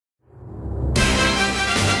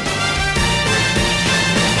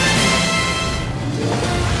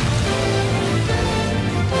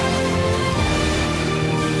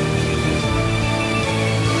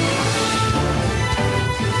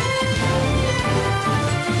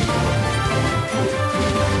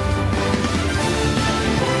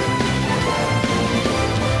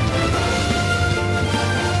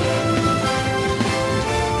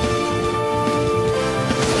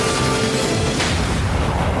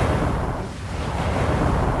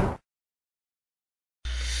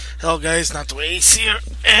Hello guys, NautoAce here,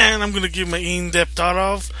 and I'm gonna give my in-depth thought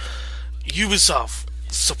of Ubisoft.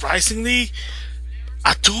 Surprisingly,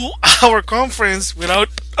 a 2 hour conference without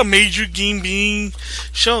a major game being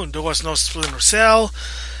shown. There was no Splinter Cell,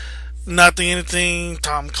 nothing, anything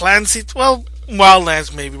Tom Clancy, well,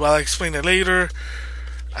 Wildlands maybe, but I'll explain that later.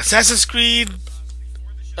 Assassin's Creed,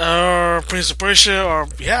 or Prince of Persia, or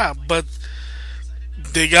yeah, but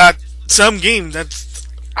they got some game that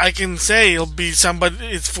I can say it'll be somebody,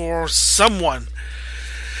 it's for someone.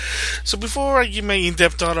 So before I give my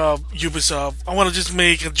in-depth thought of Ubisoft, I want to just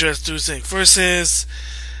address two things. First is,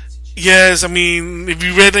 yes, I mean, if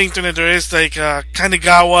you read the internet, there is like a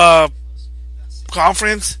Kanagawa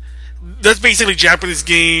conference. That's basically Japanese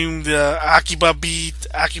game, the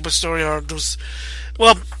Akiba story, or those,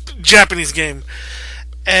 well, Japanese game.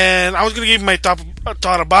 And I was gonna give my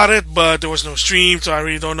thought about it, but there was no stream, so I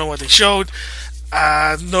really don't know what they showed.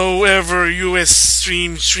 No ever US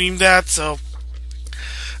streamed that, so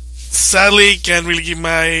sadly can't really give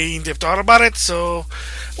my in-depth thought about it. So,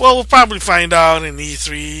 well, we'll probably find out in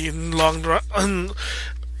E3 in long run,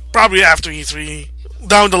 probably after E3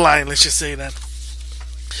 down the line. Let's just say that.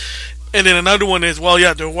 And then another one is, well,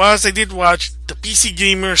 yeah, I did watch the PC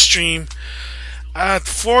Gamer stream.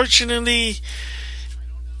 Unfortunately,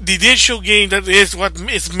 they did show game that is what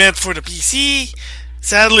is meant for the PC.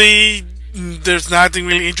 Sadly, there's nothing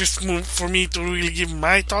really interesting for me to really give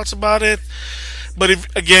my thoughts about it. But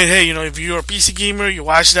if again, hey, if you're a PC gamer, you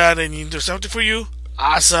watch that and there's something for you,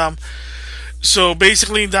 awesome. So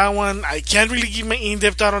basically, that one I can't really give my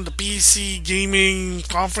in-depth thought on the PC gaming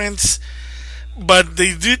conference. But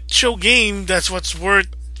they did show game that's what's worth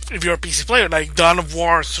if you're a PC player, like Dawn of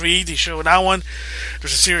War 3. They showed that one.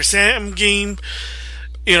 There's a Series M game.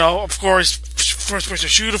 Of course, first-person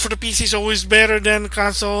shooter for the PC is always better than the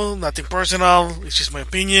console. Nothing personal. It's just my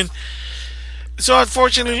opinion. So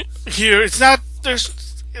unfortunately, here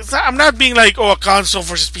I'm not being like, a console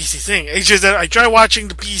versus PC thing. It's just that I try watching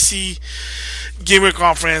the PC gamer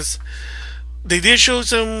conference. They did show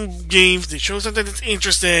some games. They showed something that's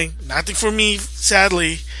interesting. Nothing for me,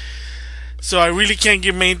 sadly. So I really can't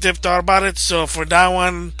give my in-depth thought about it. So for that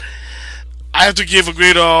one, I have to give a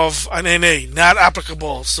grade of an NA, not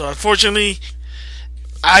applicable. So unfortunately,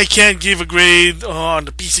 I can't give a grade on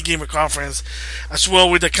the PC Gamer Conference. As well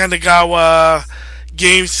with the Kanagawa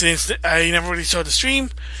games, since I never really saw the stream.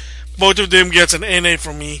 Both of them gets an NA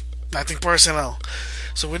from me, nothing personal.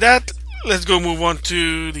 So with that, let's go move on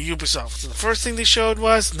to the Ubisoft. So the first thing they showed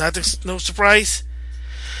was, no surprise,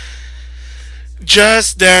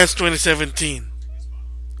 Just Dance 2017.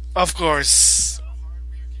 Of course,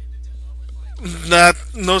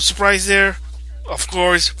 no surprise there. Of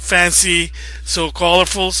course, fancy, so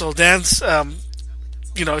colorful, so dance.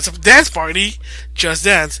 It's a dance party, Just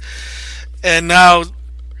Dance. And now,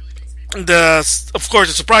 the surprise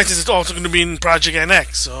is it's also going to be in Project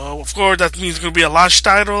NX. So of course that means it's going to be a launch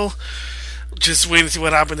title. Just wait and see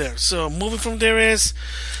what happens there. So moving from there is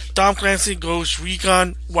Tom Clancy Ghost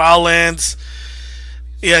Recon Wildlands.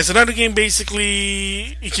 Yeah, it's another game.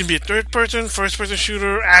 Basically, it can be a third-person, first-person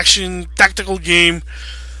shooter, action, tactical game.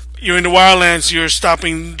 You're in the Wildlands. You're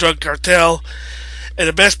stopping drug cartel. And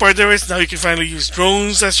the best part there is now you can finally use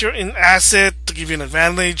drones as your asset to give you an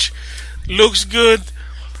advantage. Looks good.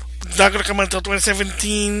 It's not going to come out until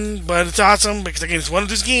 2017, but it's awesome because again, it's one of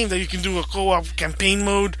those games that you can do a co-op campaign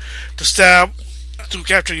mode to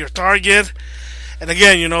capture your target. And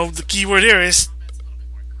again, the key word here is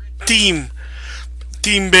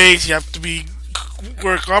team-based. You have to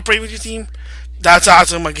cooperate with your team. That's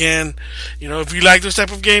awesome. Again, if you like this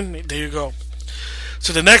type of game, there you go.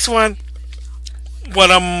 So the next one,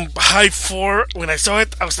 what I'm hyped for when I saw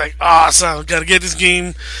it, I was like, awesome, gotta get this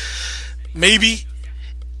game, maybe.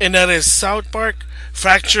 And that is South Park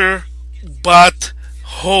Fracture But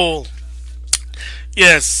Whole.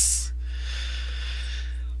 Yes.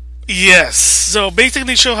 So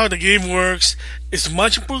basically show how the game works. It's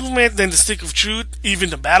much improvement than the Stick of Truth. Even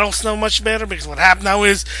the battle's now much better because what happened now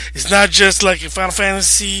is it's not just like a Final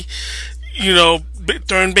Fantasy,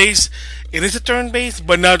 turn-based. It is a turn-based,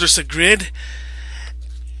 but now there's a grid.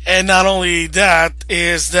 And not only that,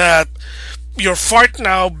 is that your fart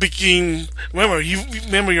now became,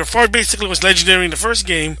 remember your fart basically was legendary in the first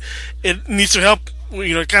game. It needs to help,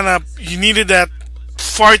 you needed that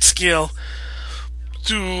fart skill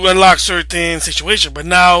to unlock certain situations, but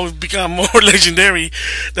now it's become more legendary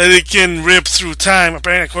that it can rip through time,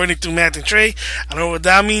 apparently according to Matt and Trey. I don't know what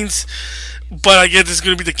that means, but I guess it's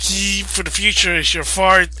going to be the key for the future is your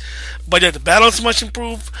fart. But yeah, the battle's much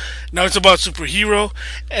improved. Now it's about superhero,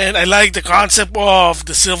 and I like the concept of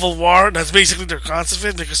the Civil War. That's basically their concept of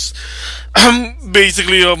it because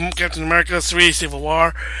basically Captain America 3 Civil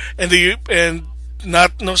War, and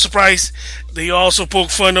not no surprise, they also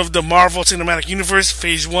poke fun of the Marvel Cinematic Universe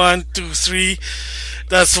Phase 1, 2, 3.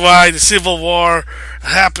 That's why the Civil War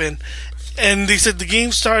happened. And they said the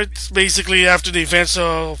game starts basically after the events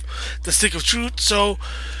of the Stick of Truth. So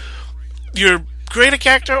your create a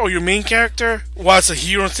character or your main character was a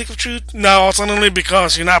hero in Stick of Truth. Now suddenly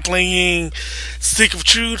because you're not playing Stick of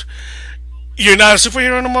Truth, you're not a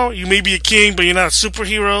superhero anymore. You may be a king, but you're not a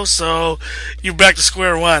superhero, so you're back to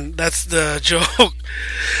square one. That's the joke.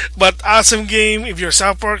 But awesome game. If you're a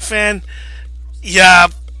South Park fan, yeah,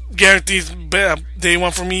 guarantees day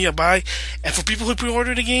one for me a buy. And for people who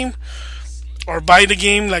pre-order the game or buy the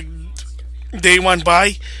game like day one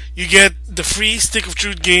buy, you get the free Stick of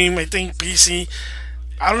Truth game. I think PC.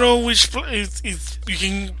 I don't know which if you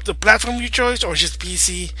can the platform you choose or just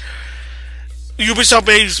PC. Ubisoft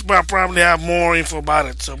base probably have more info about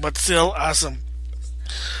it, so but still awesome.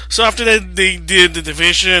 So after that, they did the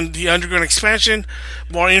Division, the Underground expansion,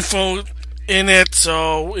 more info in it.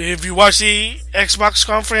 So if you watch the Xbox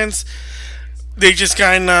conference, they just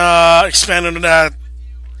kind of expanded on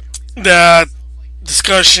that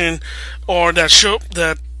discussion or that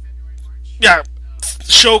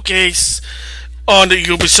showcase on the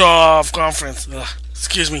Ubisoft conference.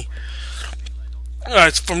 Excuse me.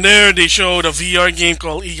 Alright, so from there they showed a VR game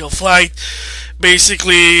called Eagle Flight.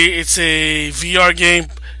 Basically, it's a VR game.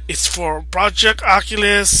 It's for Project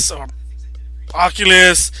Oculus or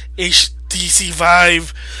Oculus, HTC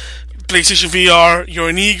Vive, PlayStation VR. You're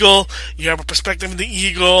an eagle. You have a perspective of the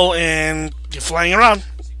eagle, and you're flying around.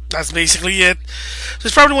 That's basically it. So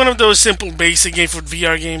it's probably one of those simple, basic games for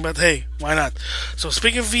VR game, but hey, why not? So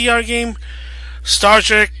speaking of VR game, Star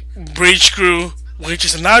Trek Bridge Crew, which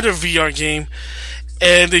is another VR game,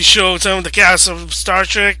 and they showed some of the cast of Star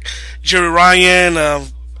Trek: Jerry Ryan,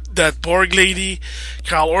 that Borg lady,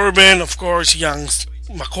 Carl Urban, of course, young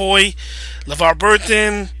McCoy, LeVar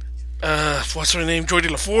Burton, what's her name, Geordie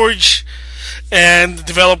LaForge, and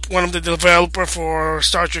one of the developer for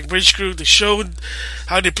Star Trek Bridge Crew. They showed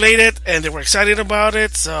how they played it, and they were excited about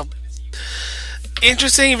it. So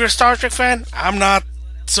interesting if you're a Star Trek fan. I'm not.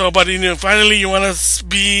 So, but finally you want to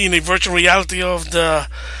be in a virtual reality of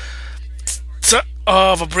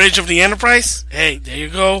a bridge of the Enterprise. Hey, there you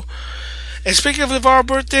go. And speaking of LeVar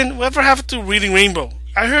Burton, whatever happened to Reading Rainbow?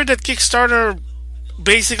 I heard that Kickstarter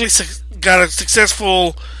basically got a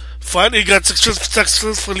successful fund. It got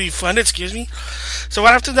successfully funded. Excuse me. So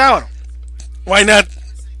what happened to that one? Why not?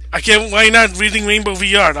 Why not Reading Rainbow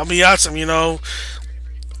VR? That'll be awesome.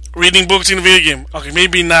 Reading books in a video game. Okay,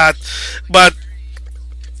 maybe not, but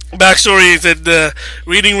backstory is that the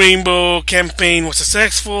Reading Rainbow campaign was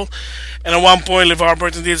successful, and at one point LeVar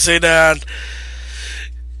Burton did say that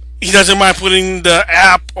he doesn't mind putting the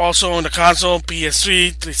app also on the console,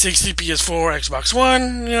 PS3, 360, PS4, Xbox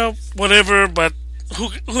One, whatever, but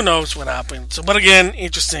who knows what happened. So, but again,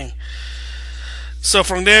 interesting. So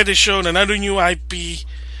from there they showed another new IP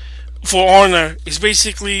for Honor. It's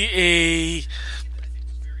basically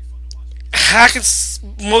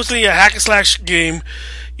mostly a hack and slash game.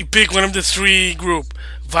 You pick one of the three group: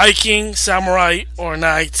 Viking, Samurai, or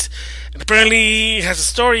Knights. And apparently it has a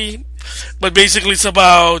story, but basically it's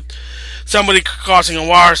about somebody causing a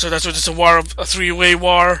war. So that's what it's a three-way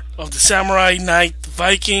war of the Samurai, Knight,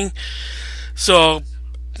 Viking. So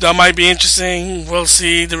that might be interesting. We'll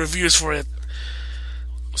see the reviews for it.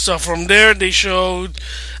 So from there they showed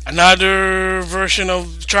another version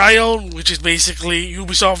of Trial, which is basically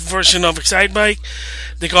Ubisoft version of Excitebike.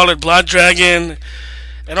 They call it Blood Dragon.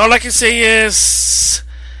 And all I can say is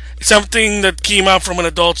it's something that came out from an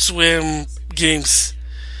Adult Swim games.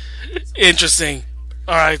 Interesting.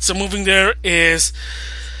 Alright, so moving there is,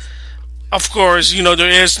 of course,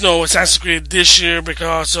 there is no Assassin's Creed this year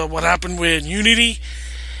because of what happened with Unity.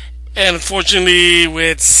 And unfortunately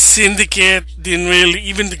with Syndicate,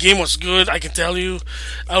 even the game was good, I can tell you.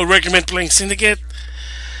 I would recommend playing Syndicate.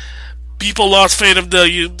 People lost faith of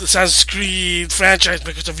the Assassin's Creed franchise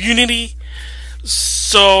because of Unity.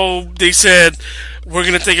 So they said, we're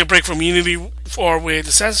going to take a break from Unity or with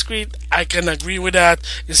Assassin's Creed. I can agree with that.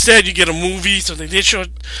 Instead, you get a movie. So they did show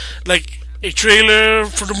like a trailer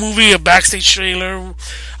for the movie, a backstage trailer.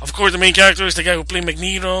 Of course, the main character is the guy who played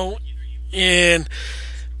Magneto in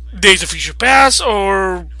Days of Future Past,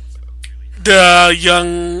 or the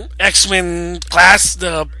young X-Men class,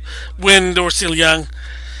 when they were still young.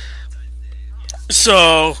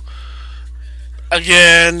 So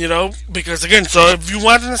Again, because again, so if you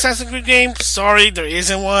want an Assassin's Creed game, sorry, there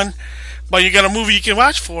isn't one, but you got a movie you can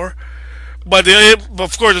watch for. But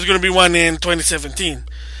of course, there's going to be one in 2017.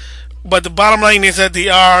 But the bottom line is that they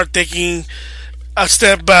are taking a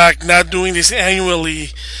step back, not doing this annually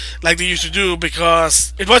like they used to do,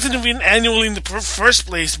 because it wasn't even annually in the first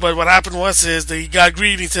place. But what happened is they got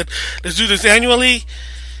greedy and said, let's do this annually,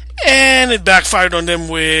 and it backfired on them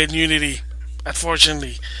with Unity,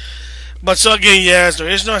 unfortunately. But so again, yes, there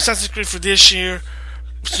is no Assassin's Creed for this year.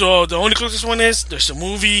 So the only closest one is there's a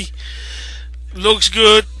movie, looks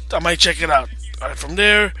good, I might check it out. Alright, from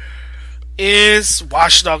there is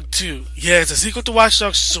Watch Dogs 2. Yeah, it's a sequel to Watch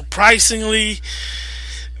Dogs. Surprisingly,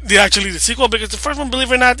 the sequel, because the first one,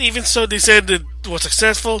 believe it or not, even so, they said it was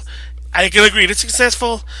successful. I can agree, it's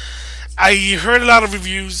successful. I heard a lot of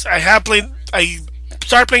reviews. I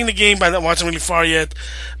started playing the game, but I wasn't really far yet.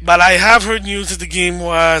 But I have heard news that the game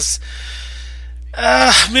was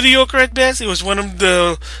mediocre at best. It was one of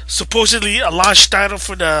the supposedly a launch title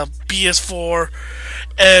for the PS4,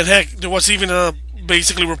 and heck, there was even a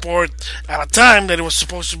basically report at a time that it was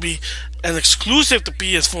supposed to be an exclusive to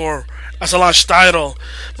PS4 as a launch title.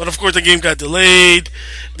 But of course, the game got delayed.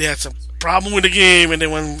 They had some problem with the game, and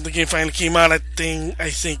then when the game finally came out, I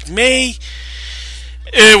think May,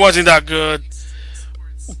 it wasn't that good.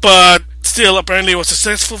 But still, apparently, it was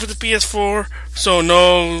successful for the PS4. So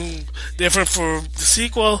no different for the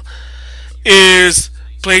sequel. Is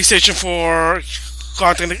PlayStation 4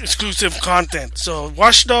 content, exclusive content. So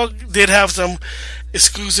Watch Dogs did have some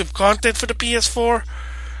exclusive content for the PS4.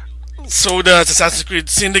 So does Assassin's Creed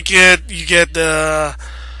Syndicate. You get the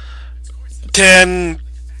 10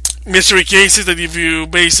 mystery cases that if you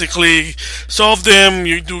basically solve them,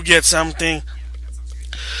 you do get something.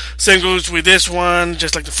 Same goes with this one,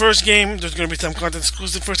 just like the first game. There's going to be some content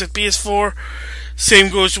exclusive first at PS4. Same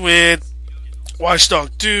goes with Watch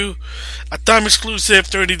Dogs 2, a time exclusive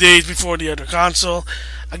 30 days before the other console.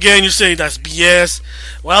 Again, you say that's BS.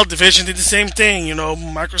 Well, Division did the same thing.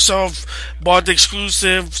 Microsoft bought the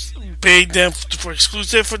exclusives, paid them for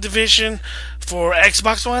exclusive for Division for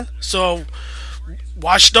Xbox One. So,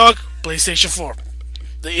 Watch Dogs, PlayStation 4.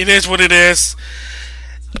 It is what it is.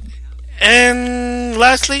 And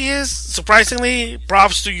lastly is, surprisingly,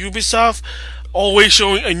 props to Ubisoft, always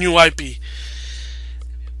showing a new IP.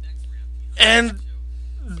 And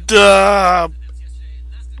the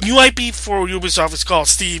new IP for Ubisoft is called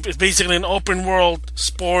Steve. It's basically an open world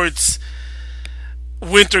sports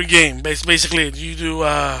winter game. Basically, you do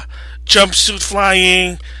jumpsuit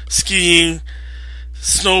flying, skiing,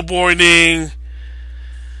 snowboarding,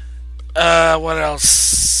 what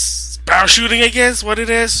else? Parachuting, I guess, what it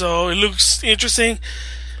is. So it looks interesting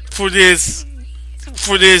for this.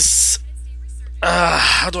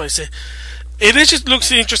 How do I say? Just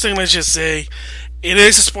looks interesting. Let's just say it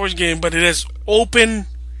is a sports game, but it is open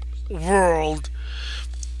world,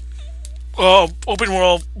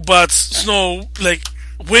 but snow, like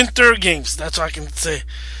winter games. That's what I can say.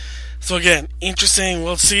 So again, interesting.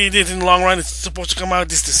 We'll see it in the long run. It's supposed to come out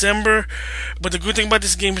this December. But the good thing about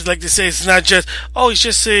this game is, like they say, it's not just, it's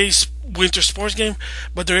just a winter sports game.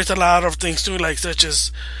 But there is a lot of things too, like such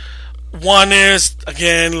as, one is,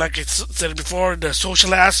 again, like I said before, the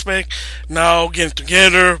social aspect. Now getting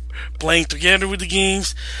together, playing together with the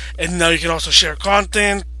games. And now you can also share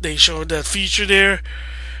content. They show that feature there.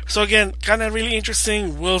 So again, kind of really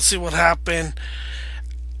interesting. We'll see what happens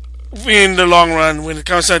in the long run when it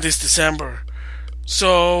comes out this December.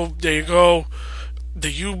 So there you go, the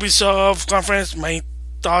Ubisoft conference, my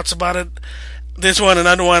thoughts about it. This one,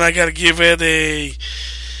 another one, I gotta give it a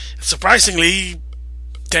surprisingly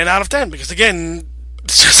 10 out of 10, because again,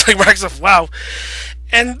 it's just like Microsoft, wow.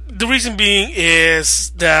 And the reason being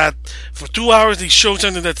is that for 2 hours they showed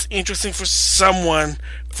something that's interesting for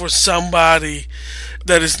somebody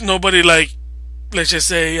that is nobody, like, let's just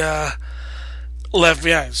say left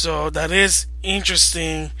behind. So that is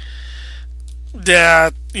interesting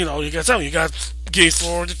that you got games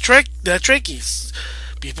for the Trekkies,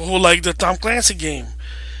 people who like the Tom Clancy game,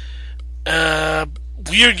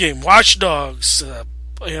 weird game, Watch Dogs.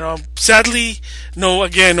 Sadly, no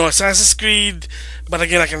Assassin's Creed, but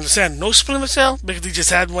again, I can understand no Splinter Cell because they just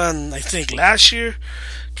had one, I think, last year.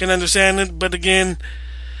 Can understand it, but again,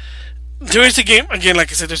 there is a game. Again,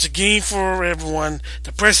 like I said, there's a game for everyone.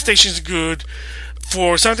 The presentation is good.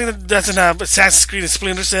 For something that doesn't have Assassin's Creed and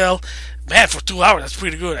Splinter Cell, man, for 2 hours, that's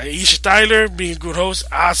pretty good. Aisha Tyler being a good host,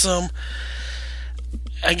 awesome.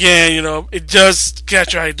 Again, it does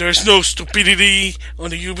catch your eye. There's no stupidity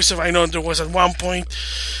on the Ubisoft. I know there was at one point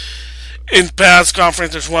in past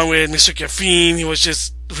conference, there's one with Mr. Caffeine. He was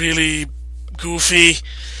just really goofy.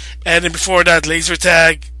 And then before that, laser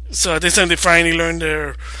tag. So this time they finally learned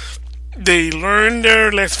their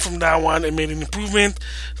lesson from that one and made an improvement.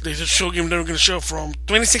 They just show game they were going to show from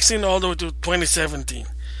 2016 all the way to 2017.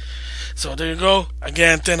 So there you go.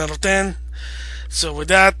 Again, 10 out of 10. So with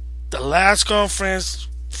that, the last conference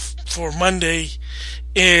for Monday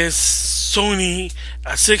is Sony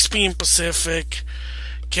at 6 p.m. Pacific.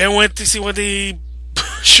 Can't wait to see what they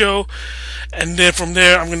show. And then from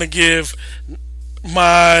there, I'm going to give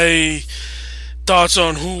my thoughts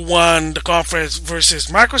on who won the conference versus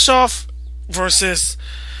Microsoft versus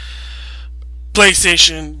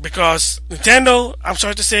PlayStation, because Nintendo, I'm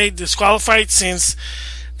sorry to say, disqualified since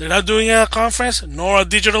they're not doing a conference nor a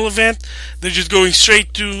digital event. They're just going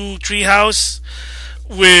straight to Treehouse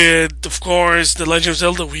with, of course, The Legend of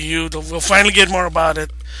Zelda Wii U. We'll finally get more about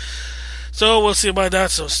it. So we'll see about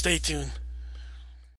that, so stay tuned.